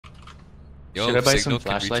Yo, Should I buy some Signal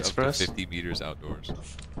can reach flashlights up for to us? 50 meters outdoors. You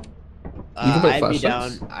can buy I'd be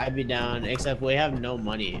flashlights? down. I'd be down. Except we have no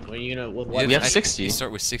money. What are you gonna? With what? We have You 60.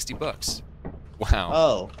 start with 60 bucks. Wow.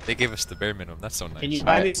 Oh, They gave us the bare minimum. That's so nice. can you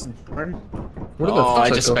buy me some porn? Where did the Oh,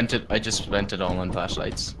 flashlight go? I just spent it all on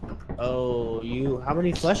flashlights. Oh, you. How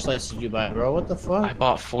many flashlights did you buy, bro? What the I fuck?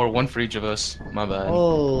 bought 4, one for each of us. My bad.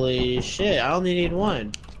 Holy shit! I only need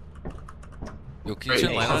one. Yo, can you Wait,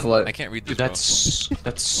 turn light half on? light. I can't read this, Dude, bro.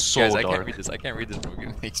 that's so Guys, I dark. can't read this. I can't read this, bro.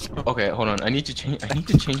 Thanks, bro. Okay, hold on. I need to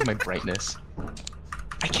change my brightness.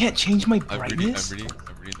 I can't change my I'm brightness. reading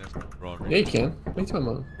that, bro. I'm Yeah, you reading. can. Make time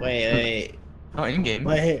on. Wait. Oh, in game.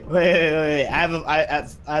 Wait. I have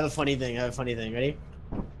a funny thing. Ready?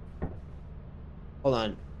 Hold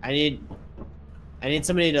on. I need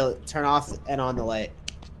somebody to turn off and on the light.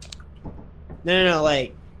 No,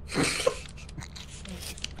 like.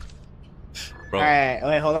 Bro, Alright,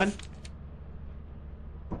 wait, hold on.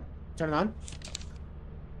 Turn it on.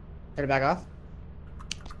 Turn it back off.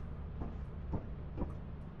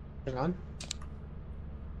 Turn it on.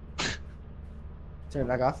 Turn it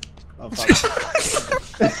back off. Oh, fuck.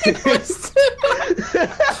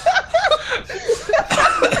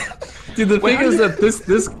 Dude, the Wait, thing how is did- that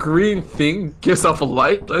this green thing gives off a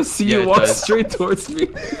light. I see Yeah, you it walk does. straight towards me.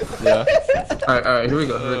 Yeah. Alright, here we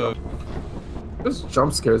go. There's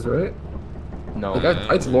jump scares, right? No. Like,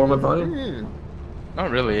 I lower my volume. Hmm.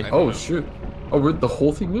 Not really. I- Oh, know. shoot. Oh, the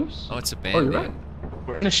whole thing moves? Oh, it's a band. Oh, you're right.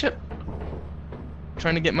 We're in a ship.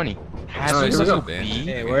 Trying to get money. Alright, here we go. Band.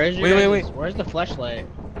 Hey, where's your Wait. Where's the flashlight?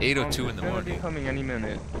 8:02 in the It's gonna be morning. coming any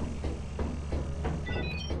minute.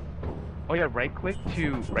 Oh yeah, right click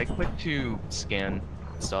to scan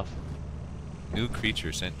stuff. New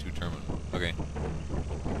creature sent to terminal. Okay.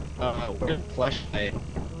 Where's the flashlight?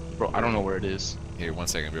 Bro, I don't know where it is. Here, 1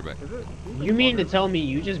 second. Be right back. You mean to tell me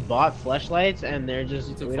you just bought flashlights and they're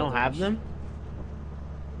just we don't have them?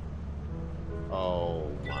 Oh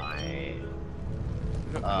my.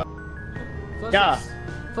 Yeah.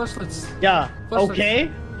 Flashlights. Yeah. Flashlights. Okay.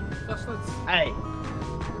 Flashlights. Hey.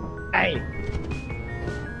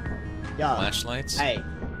 Yeah. Flashlights? Hey.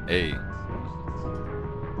 Hey.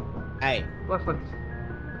 Hey. Flashlights.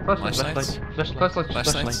 Flashlights? Flashlights.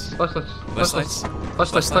 Flashlights? Flashlights. Flashlights? Flashlights.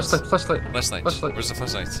 Flashlight. Flashlight. Flashlights. Flashlight. Where's the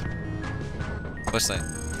flashlights? Flashlight.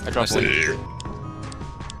 I dropped one. Flashlight.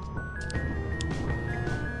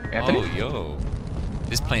 Anthony? Oh, yo.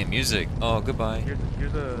 It's playing music. Oh, goodbye.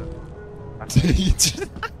 Here's a.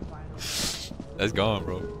 That's gone,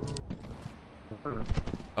 bro.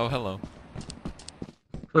 Oh, hello.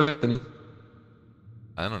 Anthony.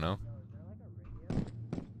 I don't know.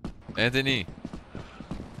 Anthony.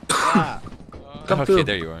 Yeah. Come Okay, through.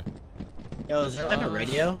 there you are. Yo, is there like a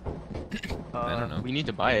radio? I don't know. We need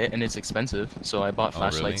to buy it, and it's expensive, so I bought Oh,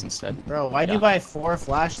 flashlights really? instead. Bro, why'd you Yeah. buy 4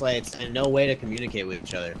 flashlights and no way to communicate with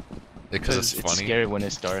each other? Because it's it's funny. scary when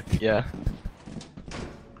it's dark. Yeah.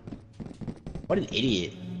 What an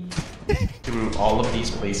idiot. Through all of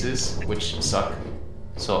these places, which suck.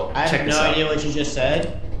 So I check have this no out. idea what you just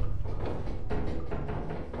said.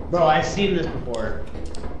 Bro, I've seen this before.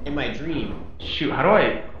 In my dream. Shoot, how do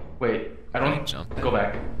I? Wait, I How do you don't. jump Go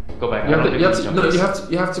back. Go back. You I have don't to, think you have we to, can no, jump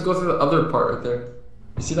you this. have to go through the other part right there.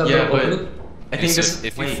 You see that Yeah, little but opening? I think this.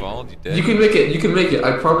 If you wait. fall, you dead. You can make it. You can make it.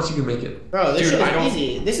 I promise you can make it. Bro, this Dude, shit I don't- is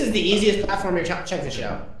easy. This is the easiest platform here. Check this shit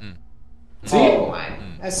out. See? Oh my.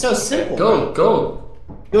 That's so simple. Go, go.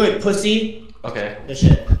 Do it, pussy. Okay. Good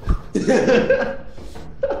shit.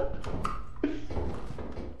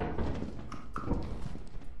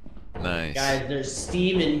 Nice. Guys, there's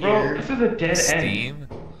Steam in Bro, here. this is a dead end. Steam?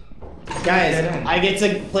 Guys, dead end. I get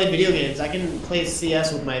to play video games. I can play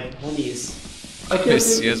CS with my homies. I can't Play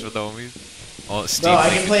see CS with the homies? Oh, Steam Bro, I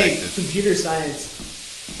link can play detected. computer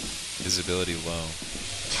science. Visibility low.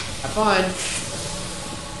 Have fun.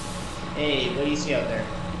 Hey, what do you see out there?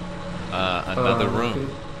 Another room.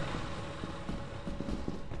 okay.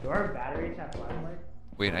 Do our batteries have flashlights?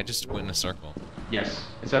 Wait, I just went in a circle. Yes,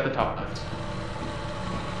 it's at the top left.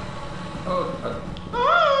 Oh,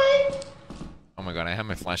 Hi! Oh my god, I had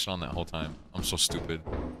my flashlight on that whole time. I'm so stupid.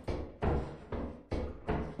 Go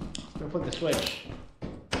flip the switch.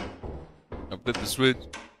 I flipped the switch.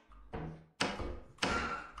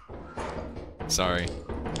 Sorry.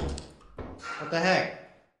 What the heck?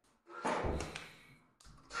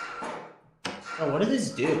 Oh, what did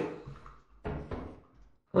this do?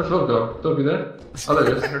 where's Phil go? Don't be there. Oh,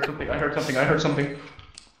 there it I is. heard something. I heard something. I heard something.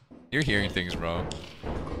 You're hearing things, bro.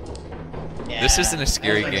 Yeah, This isn't a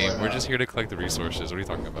scary that's game. like We're just here to collect the resources. What are you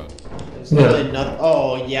talking about? There's literally nothing.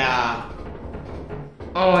 Oh, yeah.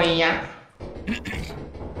 Oh yeah.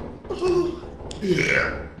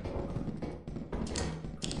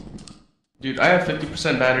 Dude, I have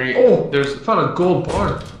 50% battery. Oh, There's found a gold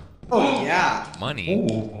bar. Oh yeah, Money.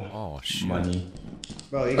 Ooh. Oh shoot. Money.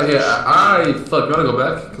 bro. You got Okay, this fuck. You wanna go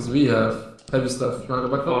back? Because we have heavy stuff. You wanna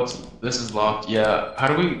go back? Oh, this is locked. Yeah. How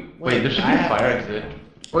do we? Wait, there should be I a have- fire exit.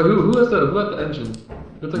 Wait, who has the engine?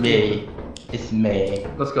 Who took the engine? It's me.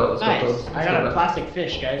 Let's go. Let's go. Nice. Let's I go got a back. plastic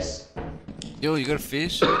fish, guys. Yo, you got a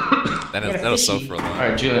fish? got a That'll sell fishy. for a lot. All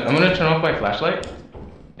right, Julian. I'm gonna turn off my flashlight,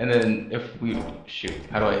 and then if we shoot,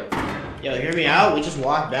 how do I? Yo, hear me out. We just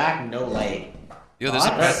walked back, no light. Yo, there's a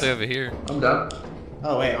What? pathway over here. I'm down.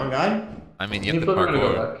 Oh wait, on God? I mean, you You have to put me to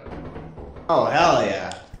go parkour. back. Oh hell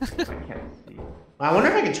yeah. I can't see. I wonder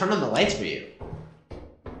if I can turn on the lights for you.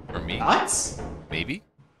 For me? What? Maybe?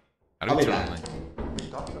 How do I'll we be turn back. on light?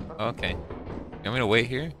 Oh, okay. You want me to wait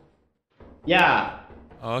here? Yeah.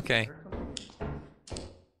 Oh, okay.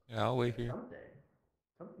 Yeah, I'll wait here.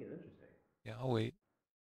 Something interesting. Yeah, I'll wait.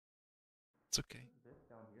 It's okay.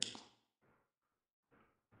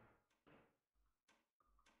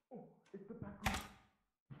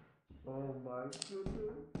 Oh my goodness.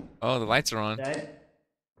 Oh, the lights are on. Dead.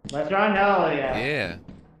 Let's run, hell yeah. Yeah.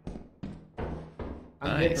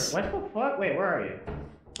 I'm Nice. different. What the fuck? Wait, where are you?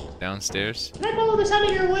 Downstairs. Can I follow the sound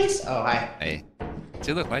of your voice? Oh, hi. Hey.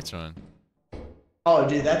 See, look, lights are on. Oh,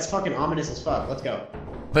 dude, that's fucking ominous as fuck. Let's go.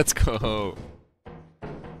 Let's go.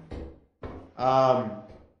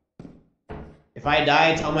 If I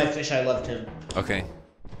die, tell my fish I loved him. Okay.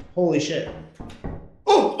 Holy shit.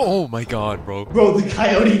 Oh my god, bro. Bro, the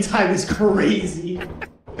coyote time is crazy.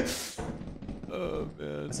 Oh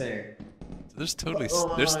man. What's in here? There's totally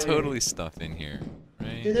Oh, there's my. totally stuff in here, Dude,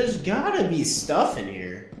 right? there's gotta be stuff in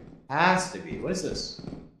here. Has to be. What is this?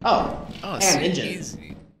 Oh, Oh, hey, so an engine.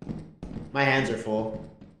 easy. My hands are full.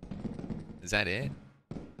 Is that it?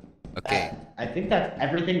 Okay. I think that's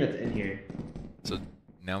everything that's in here. So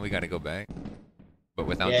now we gotta go back, but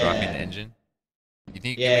without Yeah. dropping the engine. You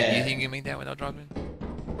think Yeah. you think you can make that without dropping?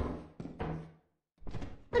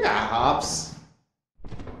 I got hops.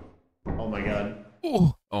 Oh my god.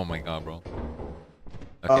 Oh my god, bro.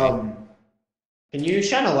 Okay. Can you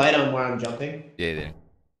shine a light on where I'm jumping? Yeah, there.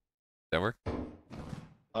 That work?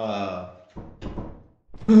 Okay.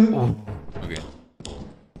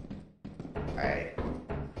 Alright.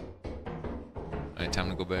 Alright, time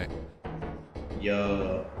to go back.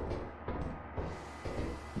 Yo.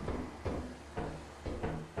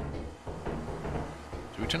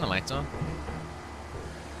 Should we turn the lights on?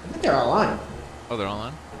 I think they're all on. Oh, they're all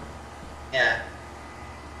on? Yeah.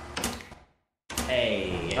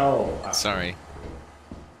 Hey. Oh. Sorry.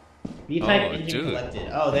 B-type Oh, engine dude. collected.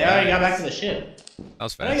 Oh, they already got back to the ship. That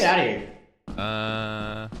was How do I get fast. out of here?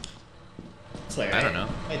 This way, right? I don't know.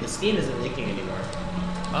 Wait, the steam isn't leaking anymore.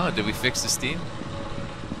 Oh, did we fix the steam?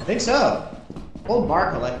 I think so. Whole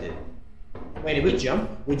bar collected. Wait, did we jump?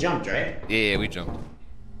 We jumped, right? Yeah, we jumped.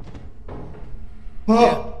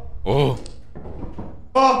 Oh! Oh,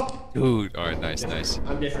 Oh! dude. Alright, nice, nice.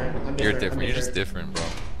 I'm different. I'm different. You're I'm different. You're just different, bro.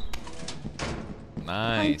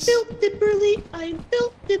 Nice. I'm built differently. I'm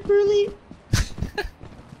built differently.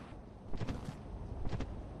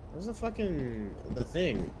 Where's the fucking the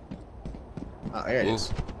thing? Oh, here it Ooh.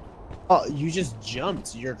 is. Oh, you just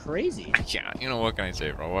jumped. You're crazy. Yeah, you know what can I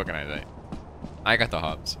say, bro? What can I say? I got the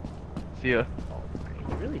hops. See ya.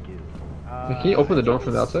 You really do. Can you open the door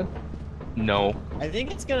from the outside? No. I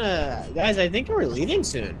think it's gonna, guys. I think we're leaving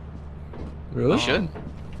soon. Really? We should.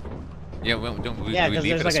 Yeah, well, don't we, Yeah, we because leave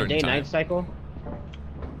there's at like a certain day-night time? cycle.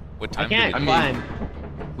 What I time do can't we climb.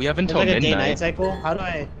 We have There's until like a day-night midnight. cycle. How do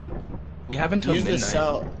I We have until use the midnight.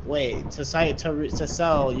 cell? Wait, to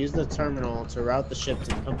sell. Use the terminal to route the ship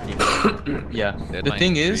to the company. Yeah. Deadline The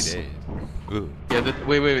thing in 3 is, days. Ooh. yeah.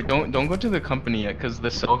 Wait. Don't go to the company yet, cause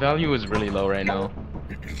the sell value is really low right now.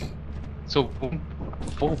 So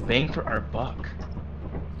full bang for our buck.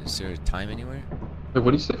 Is there time anywhere? Wait,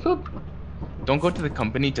 what do you say, Phil? Don't go to the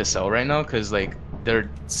company to sell right now, cause like their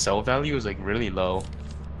sell value is like really low.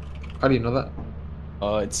 How do you know that?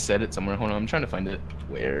 It said it somewhere. Hold on, I'm trying to find it.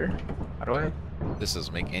 Where? How do I? This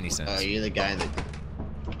doesn't make any sense. Oh, you're the guy that.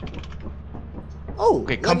 Oh.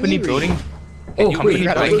 Okay, let company me read. building. Oh, you company wait,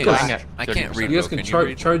 read? building I going can't, at I can't 30%. read. you guys bro. can you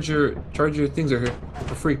read? charge your things are here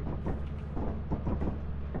for free.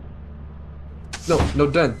 No,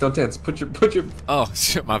 don't dance. Put your. Oh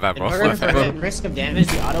shit, my bad, In bro. order My to bad. prevent risk of damage,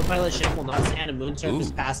 the autopilot ship will not stand a moon surface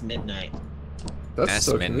Ooh. past midnight. That's Past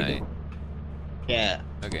so midnight. convenient. Yeah.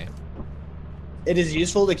 Okay. It is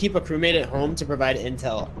useful to keep a crewmate at home to provide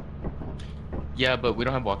intel. Yeah, but we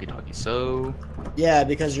don't have walkie-talkies, so. Yeah,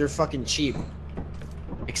 because you're fucking cheap.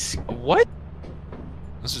 What?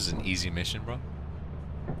 This is an easy mission, bro.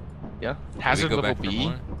 Yeah. Can we Hazard go level back for B.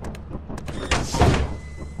 more?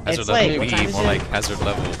 Hazard It's level like, what B, time is more it? like hazard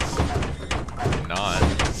level not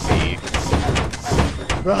B.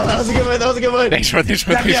 Bro, that was a good one. That was a good one. Thanks, bro. Thanks,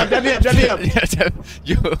 bro. Dab me up, dab me up, dab me up.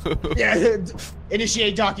 Yeah, Yo. Yeah,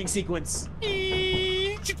 initiate docking sequence.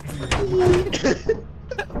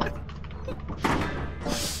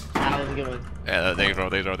 That was a good one. Yeah, thanks, bro.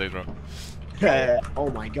 Thanks, bro. Thanks, bro. Oh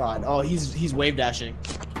my god. Oh, he's wave dashing.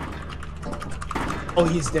 Oh,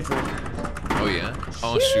 he's different. Oh yeah.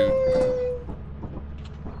 Oh shoot.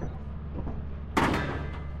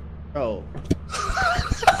 Bro.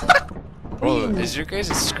 Bro, is your guys'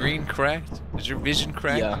 screen cracked? Is your vision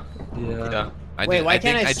cracked? Yeah. Yeah. Wait, why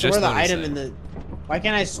can't think I store just the noticed item that. in the? Why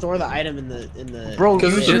can't I store the item in the Bro,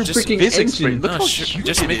 Because it's Yeah, your just freaking physics, engine. Look No, how sure, huge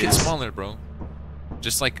just it make it is. smaller, bro.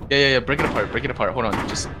 Just like, Yeah. Break it apart. Break it apart. Hold on.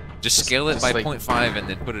 just Just- scale it just by like- 0.5 and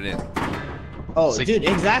then put it in. Oh, It's like- dude,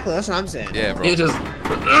 exactly. That's what I'm saying. Yeah, bro. You just.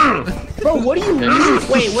 Bro, what do you mean?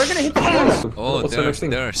 Wait, we're gonna hit the portal. Oh, What's the next thing?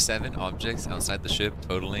 there are 7 objects outside the ship,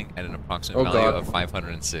 totaling at an approximate Oh, value God. of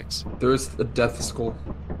 506. There's a death skull.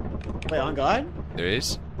 Wait, on God? There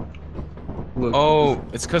is? Look. Oh,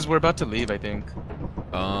 it's because we're about to leave, I think.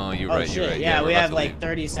 Oh, you're Oh right. shit! You're right. Yeah, we're we about have to like leave.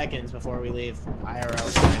 30 seconds before we leave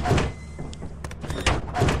IRL time.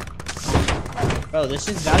 Bro, this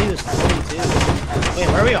shit's value is 42. Wait,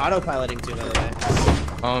 where are we autopiloting to, by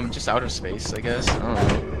the way? Just outer space, I guess. I don't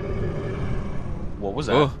know. What was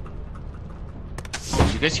that? Oh,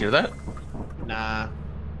 Did you guys hear that? Nah.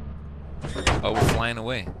 oh, we're flying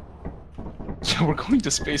away. Yeah, we're going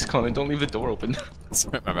to space, Colin. Don't leave the door open.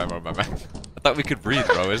 Sorry, my bad, bro, my bad. I thought we could breathe,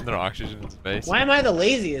 bro. Isn't there oxygen in space? Why am I the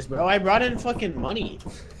laziest, bro? I brought in fucking money.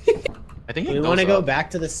 I think Do it we want to goes go up.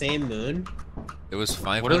 back to the same moon? There was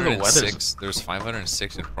What are the 506. There was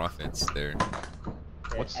 506 in profits there.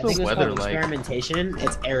 What's I the think it's weather called like? experimentation.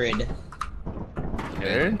 It's arid.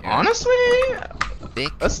 Aaron? Yeah. Honestly,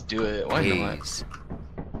 Thick let's do it. Why not? haze.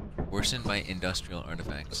 Worsened by industrial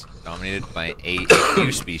artifacts. Dominated by a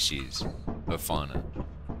few species of fauna.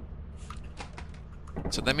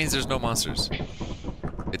 So that means there's no monsters.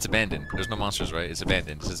 It's abandoned. There's no monsters, right? It's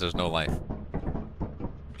abandoned since there's no life.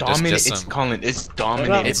 Dominated. just It's some- Colin. It's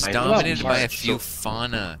dominated. It's by dominated by a March, few so-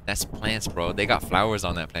 fauna. That's plants, bro. They got flowers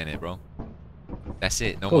on that planet, bro. That's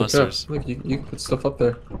it. No Holy crap. monsters. Look, you can put stuff up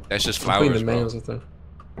there. That's just I'm putting flowers, the bro. manuals up there.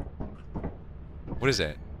 What is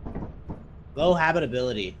that? Low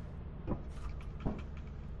habitability.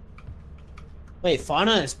 Wait,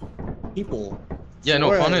 fauna is people. Yeah, no,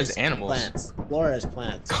 Flora fauna is animals. Plants. Flora is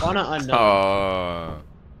plants. Fauna unknown. Oh.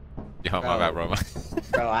 Yo, my Bro. bad, bro.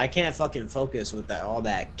 Bro, I can't fucking focus with that all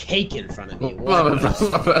that cake in front of me. My What? bad, bro,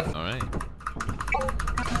 my bad. Alright.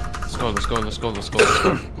 Let's go. Let's go. Let's go. Let's go. Let's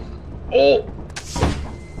go. Oh!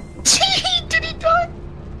 Did he die?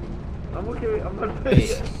 I'm okay. I'm not ready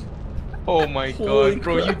yet. Oh my Holy god,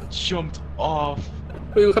 bro! You crap. jumped off.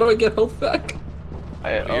 Wait, how do I get health back?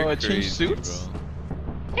 I You're changed crazy, suits.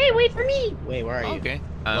 bro. Hey, wait for me! Wait, where are you? Okay.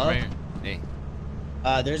 Hello? I'm right here.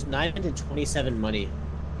 Hey. There's 927 money.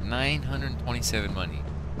 927 money.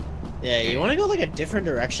 Yeah, you want to go like a different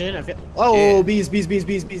direction? I feel. Oh, Yeah. bees, bees, bees,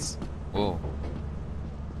 bees, bees. Whoa.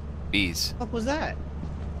 Bees. What was that?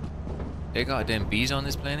 They got damn bees on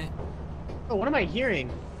this planet? Oh, what am I hearing?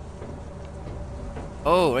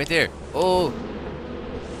 Oh, right there. Oh.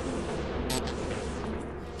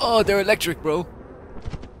 Oh, they're electric, bro.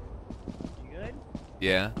 You good?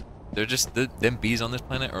 Yeah. They're just, them bees on this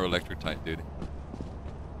planet are electric type, dude.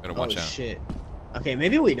 Gotta watch oh out. shit. Okay,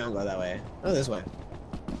 maybe we don't go that way. Go this way.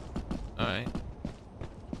 Alright.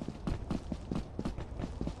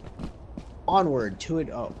 Onward to it.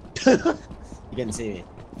 Oh, you didn't see me.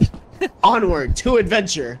 Onward to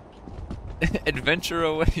adventure. Adventure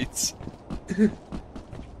awaits.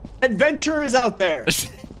 Adventure is out there.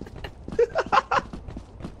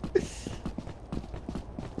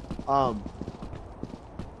 Um,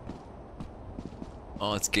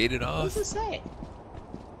 Oh, it's gated what off. does it say?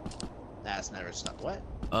 That's never stopped. What?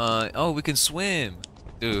 Oh, we can swim.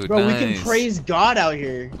 Dude, Bro, we nice. can praise God out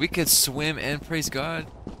here. We could swim and praise God.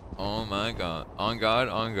 Oh my God. On God,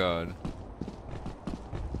 on God.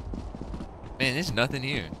 Man, there's nothing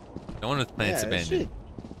here. No wonder the planet's Yeah, abandoned. shit.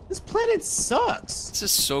 This planet sucks. This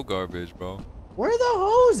is so garbage, bro. Where are the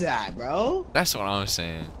hoes at, bro? That's what I'm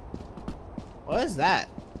saying. What is that?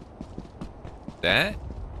 That?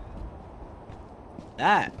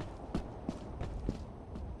 That.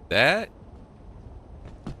 That?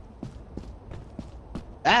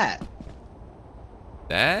 That.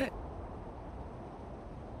 That?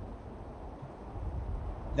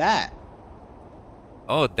 That.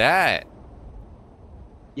 Oh, that.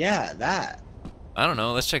 Yeah, that. I don't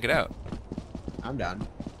know. Let's check it out. I'm done.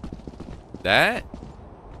 That?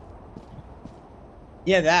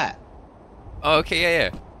 Yeah, that. Oh, okay, yeah,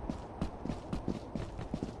 yeah.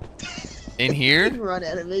 In here? Run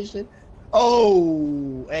animation.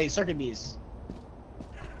 Oh, hey, circuit beast.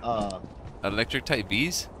 Electric type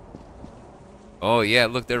bees? Oh yeah,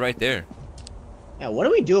 look, they're right there. Yeah, what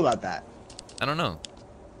do we do about that? I don't know.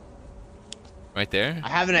 Right there? I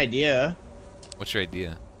have an idea. What's your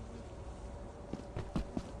idea?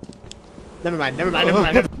 Never mind, never mind, never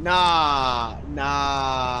mind. Nah.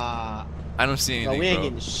 I don't see Bro, anything, we ain't bro.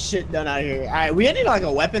 getting shit done out here. Alright, we need like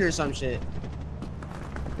a weapon or some shit.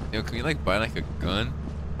 Yo, can we like buy like a gun?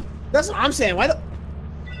 That's what I'm saying. Why the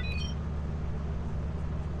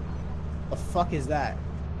fuck is that?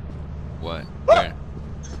 What? Where?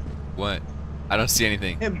 What? I don't see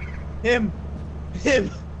anything. Him.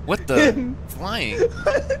 What the? Him. Flying?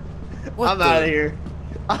 What I'm the? out of here.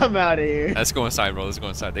 I'm out of here. Let's go inside, bro. Let's go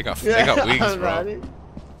inside. They got wings, I'm bro. outta-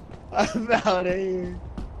 I'm out of here.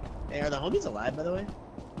 Hey, are the homies alive, by the way?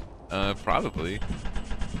 Probably.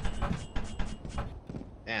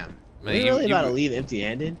 Damn. Man, We really about to leave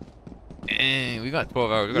empty-handed? We got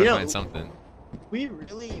 12 hours. We gotta find something. We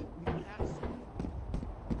really...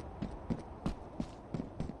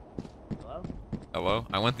 Hello? Hello?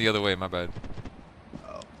 I went the other way. My bad.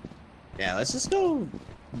 Oh. Yeah, let's just go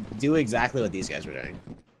do exactly what these guys were doing.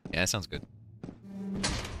 Yeah, that sounds good.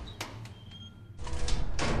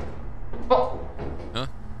 Oh. Huh?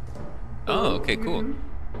 Oh, okay, cool.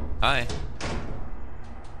 Hi.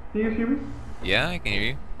 Can you hear me? Yeah, I can hear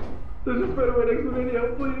you. There's a spider right next to me, yeah,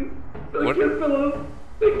 please. They What? killed Philip.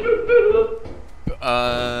 They killed Philip.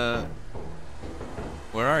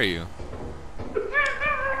 Where are you?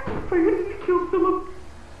 I need to kill Philip.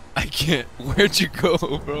 I can't. Where'd you go,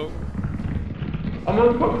 bro? I'm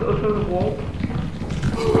on the other side of the wall.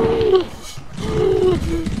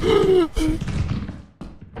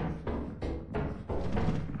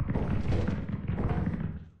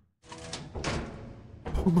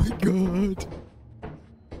 Oh my god.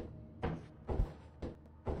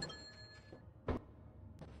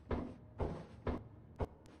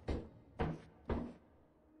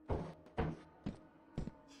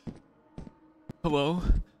 Hello?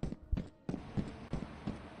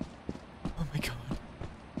 Oh my god.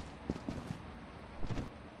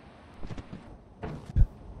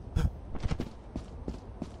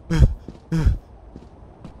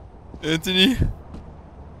 Anthony? Oh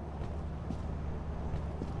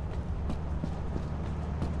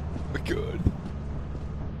my god.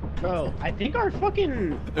 Bro, I think our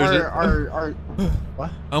fucking... There's Our...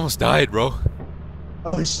 What? I almost died, bro.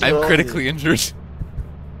 Oh, shit. I'm critically injured.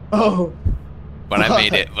 Oh. But I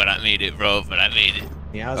made it, bro. But I made it.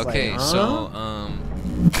 Yeah, I was Okay, like, huh?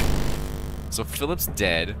 so Philip's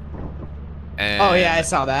dead. And Oh, yeah, I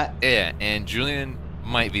saw that. yeah, and Julian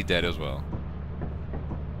might be dead as well.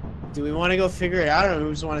 Do we want to go figure it out, or do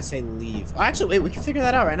we just want to say leave? Oh, actually, wait, we can figure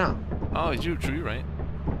that out right now. Oh, true, you're right.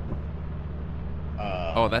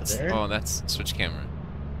 Oh, that's there? switch camera.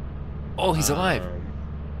 Oh, he's alive.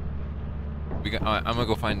 We got. I'm gonna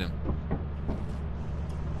go find him.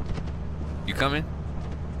 You coming?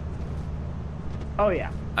 Oh,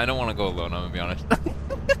 yeah. I don't want to go alone. I'm gonna be honest.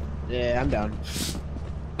 Yeah, I'm down.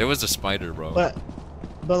 There was a spider, bro. But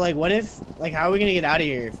like, what if, like, how are we gonna get out of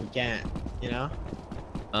here if we can't, you know?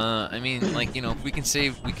 I mean, like, you know, if we can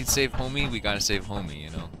save homie, we gotta save homie, you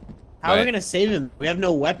know. How are we gonna save him? We have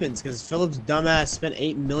no weapons because Philip's dumbass spent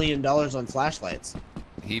 $8 million on flashlights.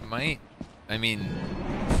 He might. I mean,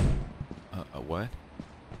 what?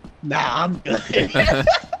 Nah, I'm good.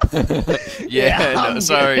 Yeah, no, I'm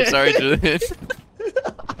sorry, good. Julian.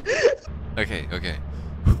 Okay.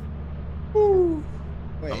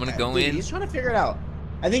 Wait, I'm gonna go dude, in. He's trying to figure it out.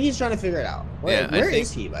 I think he's trying to figure it out. Yeah, Where I think-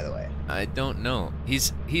 is he, by the way? I don't know.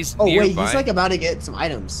 He's Oh nearby. wait, he's like about to get some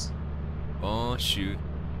items. Oh shoot.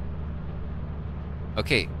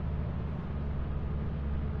 Okay.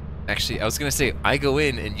 Actually, I was gonna say I go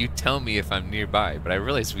in and you tell me if I'm nearby, but I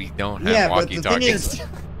realize we don't have Yeah, but the walkie-talkies.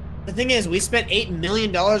 thing is, we spent $8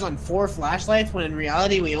 million on 4 flashlights when in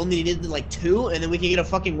reality we only needed like 2, and then we could get a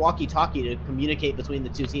fucking walkie-talkie to communicate between the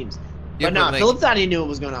 2 teams. Yeah, But nah, like, Philip thought he knew what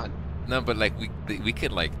was going on. no, but like we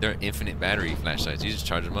could like they're infinite battery flashlights. You just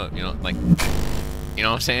charge them up, you know, like you know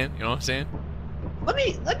what I'm saying? You know what I'm saying? Let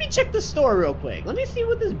me check the store real quick. Let me see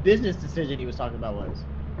what this business decision he was talking about was.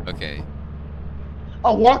 Okay.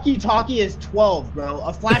 A walkie-talkie is 12, bro.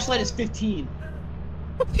 A flashlight is 15.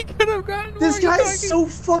 We could have gotten This guy's walkie-talkies. so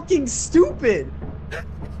fucking stupid.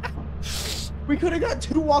 We could have got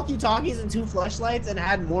 2 walkie-talkies and 2 flashlights and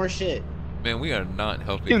had more shit. Man, we are not I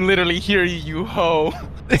helping. can literally hear you, you hoe.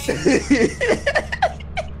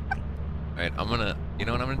 Alright, I'm gonna. You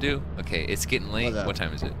know what I'm gonna do? Okay, it's getting late. What's up? What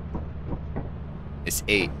time is it? It's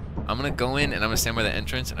 8. I'm gonna go in and I'm gonna stand by the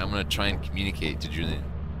entrance and I'm gonna try and communicate to Julian.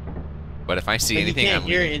 But if I see But anything, you can't I'm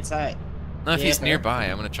hear leaving. inside. No, if Yeah, he's fair. nearby,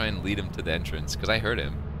 I'm gonna try and lead him to the entrance because I heard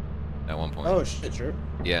him at one point. Oh shit, true.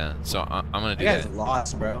 Yeah, so I'm gonna That do guy's that.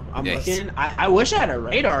 lost, bro. I'm Yeah, he's- looking. I wish I had a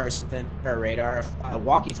radar or something. Or a radar, a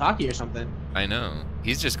walkie-talkie or something. I know.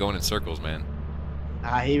 He's just going in circles, man.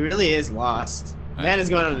 He really is lost. Man is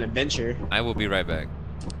going on an adventure. I will be right back.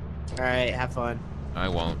 All right, have fun. I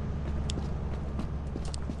won't.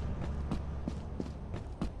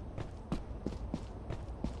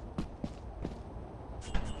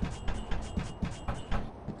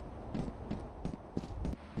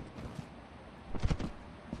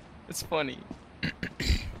 It's funny.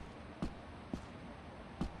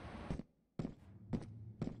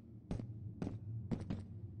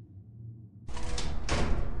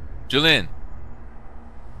 Julian.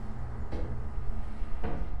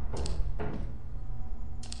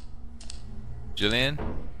 Julian?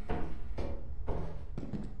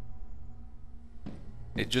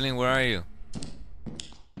 Hey, Julian, where are you?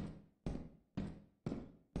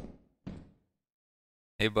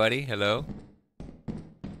 Hey, buddy, hello?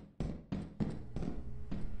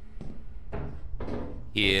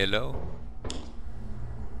 Hello?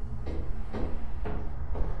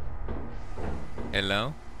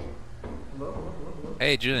 Hello? Hello?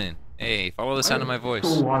 Hey, Julian. Hey, follow the sound of my voice.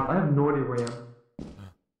 So what? I have no idea where I am.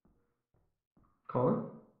 Colin?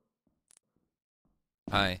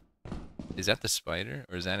 Hi. Is that the spider,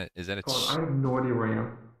 or is that a Colin, I have no idea where I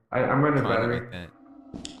am. I'm running a trying to battery. make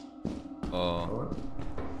that? Oh. Colin?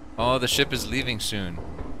 Oh, the ship is leaving soon.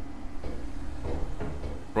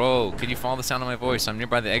 Bro, can you follow the sound of my voice? I'm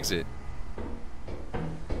nearby the exit.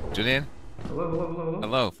 Julian? Hello?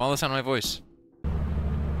 Hello, follow the sound of my voice.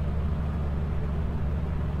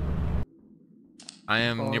 I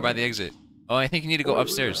am nearby the exit. Oh, I think you need to go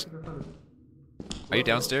upstairs. Are you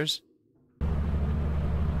downstairs?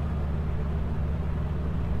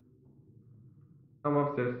 I'm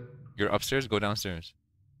upstairs. You're upstairs? Go downstairs.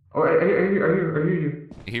 Oh, I hear you.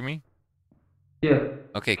 You hear me? Yeah.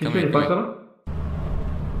 Okay, Can come you here. turn Come your here. flash on?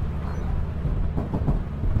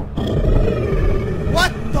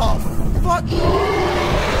 What the fuck?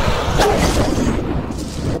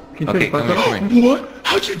 Can you Okay, turn come your here, flash come on? here. What?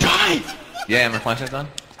 How'd you die? Yeah, my flashlight's on.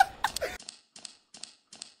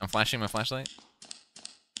 I'm flashing my flashlight.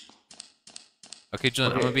 Okay,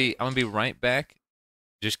 Julian, Okay. I'm gonna be right back.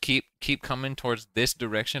 Just keep coming towards this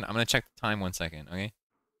direction. I'm gonna check the time 1 second, okay?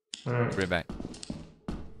 Alright. Be right back.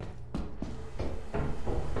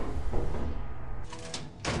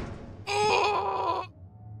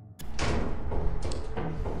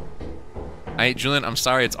 Hey, Julian, I'm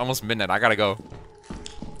sorry, it's almost midnight. I gotta go.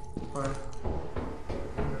 Alright.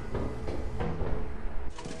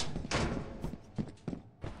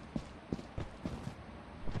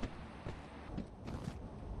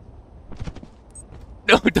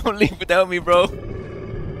 No, don't leave without me, bro.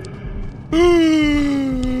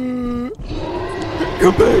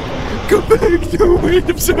 Come back. Come back. No, wait,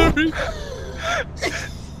 I'm sorry.